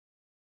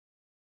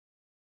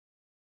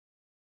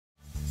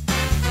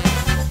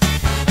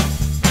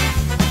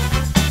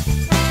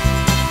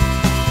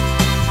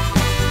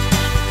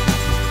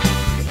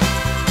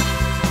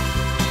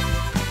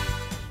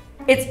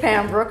It's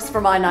Pam Brooks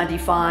from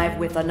I-95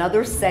 with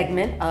another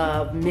segment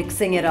of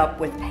Mixing It Up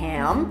with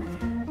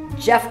Pam.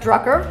 Jeff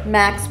Drucker,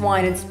 Max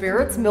Wine and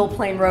Spirits, Mill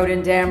Plain Road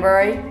in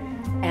Danbury.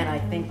 And I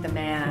think the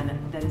man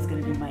that is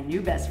going to be my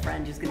new best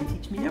friend who's going to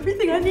teach me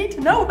everything I need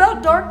to know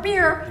about dark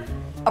beer,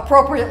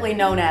 appropriately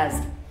known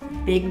as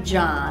Big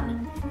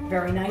John.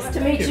 Very nice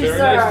to meet you, sir.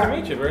 Very nice to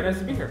meet you. Very nice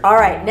to be here. All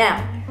right,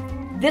 now,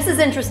 this is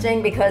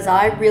interesting because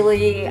I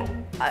really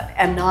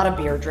am not a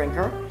beer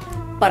drinker.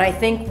 But I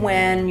think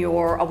when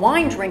you're a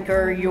wine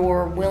drinker,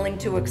 you're willing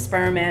to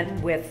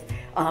experiment with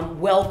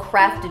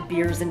well-crafted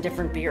beers and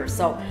different beers.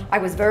 So I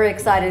was very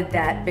excited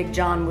that Big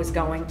John was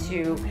going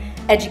to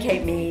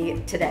educate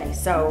me today.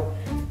 So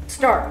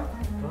start.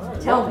 All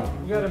right, Tell me.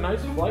 We got a nice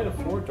flight of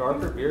 4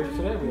 darker beers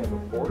today. We have a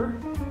porter,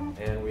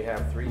 and we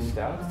have 3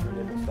 stouts, 3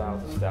 different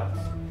styles of stouts.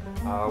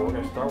 We're going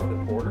to start with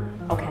the porter.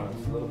 Okay.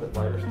 It's a little bit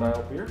lighter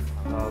style beer.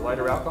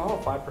 Lighter alcohol,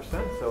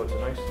 5%, so it's a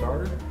nice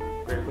starter.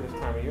 Great for this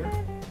time of year.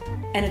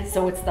 And it's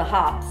the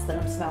hops that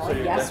I'm smelling. So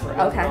you're Yes. definitely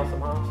going to Okay. smell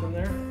some hops in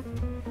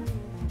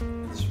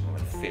there. This is one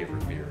of my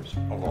favorite beers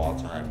of all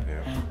time,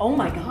 Pam. Oh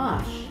my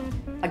gosh.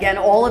 Again,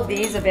 all of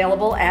these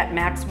available at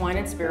Max Wine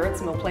and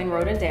Spirits, Mill Plain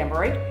Road in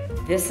Danbury.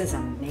 This is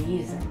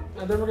amazing.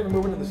 And then we're going to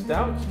move into the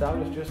stout. Stout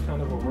is just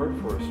kind of a word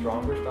for a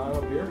stronger style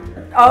of beer.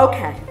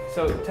 Okay.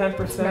 So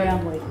 10%,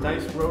 Manly.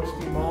 nice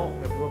roasty malt,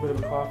 a little bit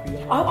of coffee in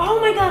it. Oh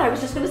my God, I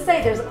was just going to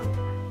say,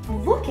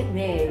 look at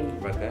me.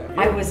 About that?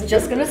 I was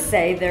just going to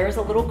say there's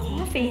a little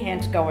coffee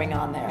hint going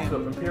on there. So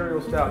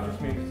imperial stout just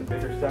means it's a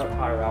bigger stout,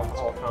 higher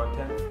alcohol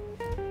content.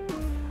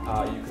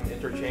 You can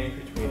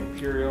interchange between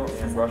imperial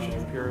and Russian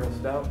imperial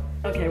stout.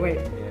 Okay, wait.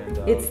 And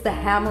It's the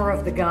Hammer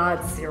of the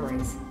Gods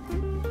series.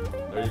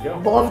 there you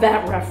go. Love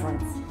that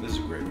reference. This is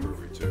a great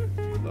brewery, too.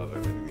 We love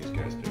everything these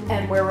guys do.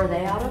 And where were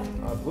they out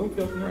of?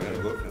 Bloomfield, Right Connecticut.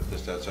 at Bloomfield,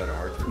 just outside of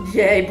Hartford.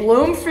 Yay,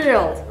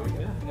 Bloomfield.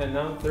 Yeah. And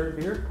now third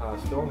beer,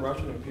 Stone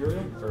Russian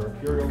Imperial, or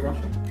Imperial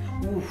Russian.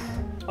 Oof.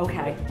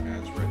 Okay.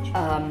 That's rich.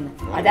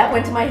 That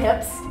went to my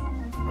hips.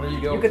 There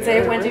you go. You could say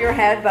it went to your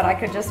head, but I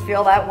could just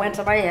feel that went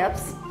to my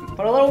hips.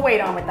 Put a little weight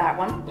on with that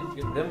one.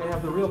 Then we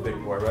have the real big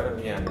boy right at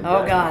the end.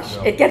 Oh gosh,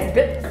 it gets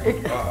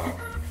big. Uh-oh.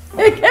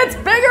 It gets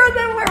bigger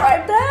than where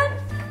I've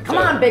been. Come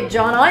on, Big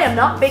John. I am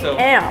not Big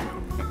Pam.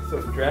 So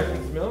it's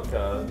Dragon's Milk,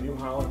 New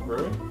Holland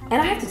Brewing.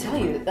 And I have to tell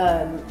you,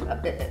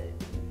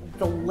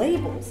 the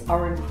labels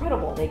are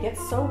incredible. They get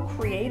so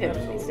creative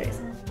these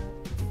days.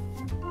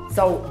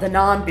 So the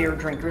non-beer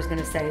drinker is going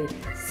to say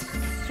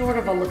sort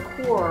of a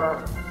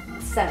liqueur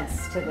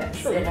sense to this.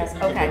 Sure, It you has,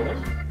 can go okay.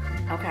 there.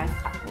 Okay.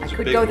 I It's a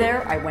could big go one.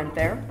 there. I went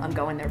there. I'm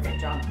going there, Big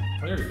John.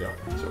 There you go.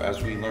 So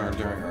as we learned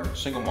during our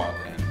single malt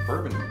and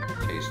bourbon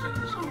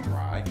tastings in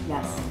rye,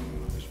 Yes.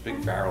 there's a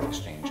big barrel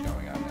exchange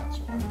going on now.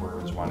 So a lot of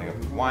brewers winding up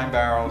with wine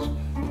barrels,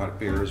 a lot of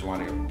beers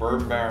winding up with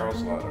bourbon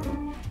barrels, a lot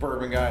of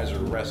bourbon guys are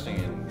resting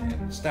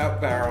in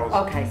stout barrels.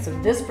 Okay, so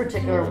this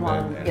particular And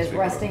one it's is become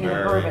resting in a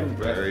very, bourbon.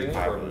 Very Resting in a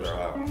popular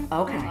bourbon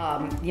style.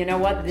 Okay. You know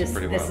what? This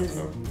pretty this well, is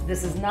so.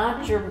 this is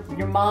not your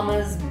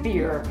mama's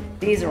beer.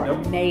 These are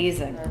Nope.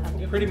 amazing.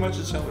 Pretty much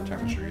at cellar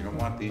temperature. You don't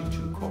want these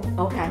too cold.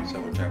 Okay.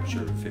 Cellar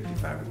temperature,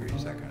 55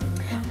 degrees, that kind of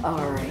thing. All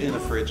right. In the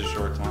fridge a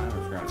short time. If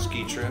you're on a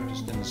ski trip,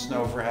 just in the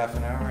snow for half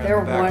an hour. They're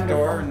at the back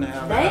door, wonderful. and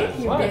have Thank at it.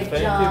 you, Well, Big thank you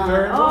John.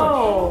 very much.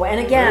 Oh, and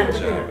again,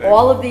 Very good.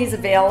 all of these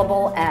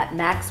available at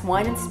Max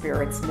Wine and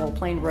Spirits, Mill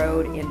Plain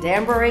Road in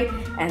Danbury.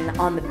 And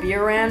on the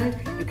beer end,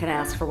 you can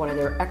ask for one of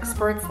their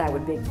experts. That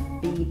would be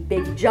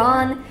Big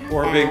John.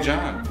 Or And- Big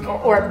John.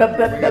 Or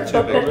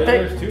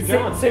There's 2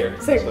 Johns here.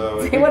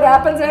 So see what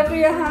happens after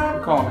you have.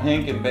 We call them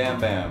Hink and Bam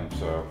Bam.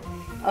 So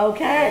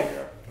Okay.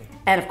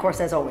 And of course,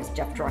 as always,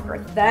 Jeff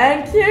Drucker.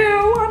 Thank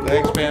you. I'm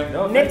thanks, Pam.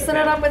 No, mixing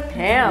thanks, it up with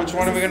Pam. Which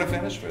one are we gonna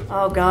finish with?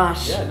 Oh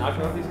gosh. Yeah,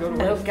 knocking off these go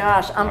to Oh waste.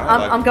 gosh.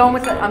 I'm going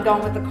with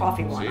the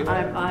coffee one. See? I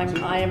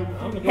am.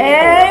 gonna go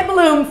Hey,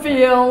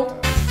 Bloomfield.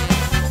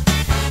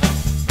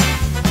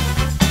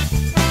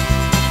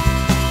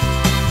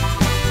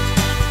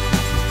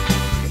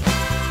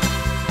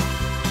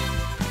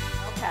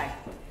 Okay.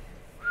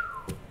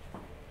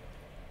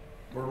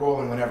 We're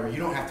rolling whenever. You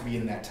don't have to be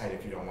in that tight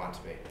if you don't want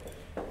to be.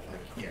 Like,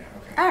 yeah,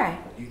 okay. All right.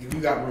 You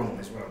got room,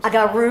 is what I'm I saying.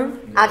 got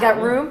room. I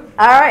got room.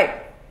 All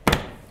right.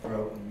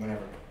 Bro,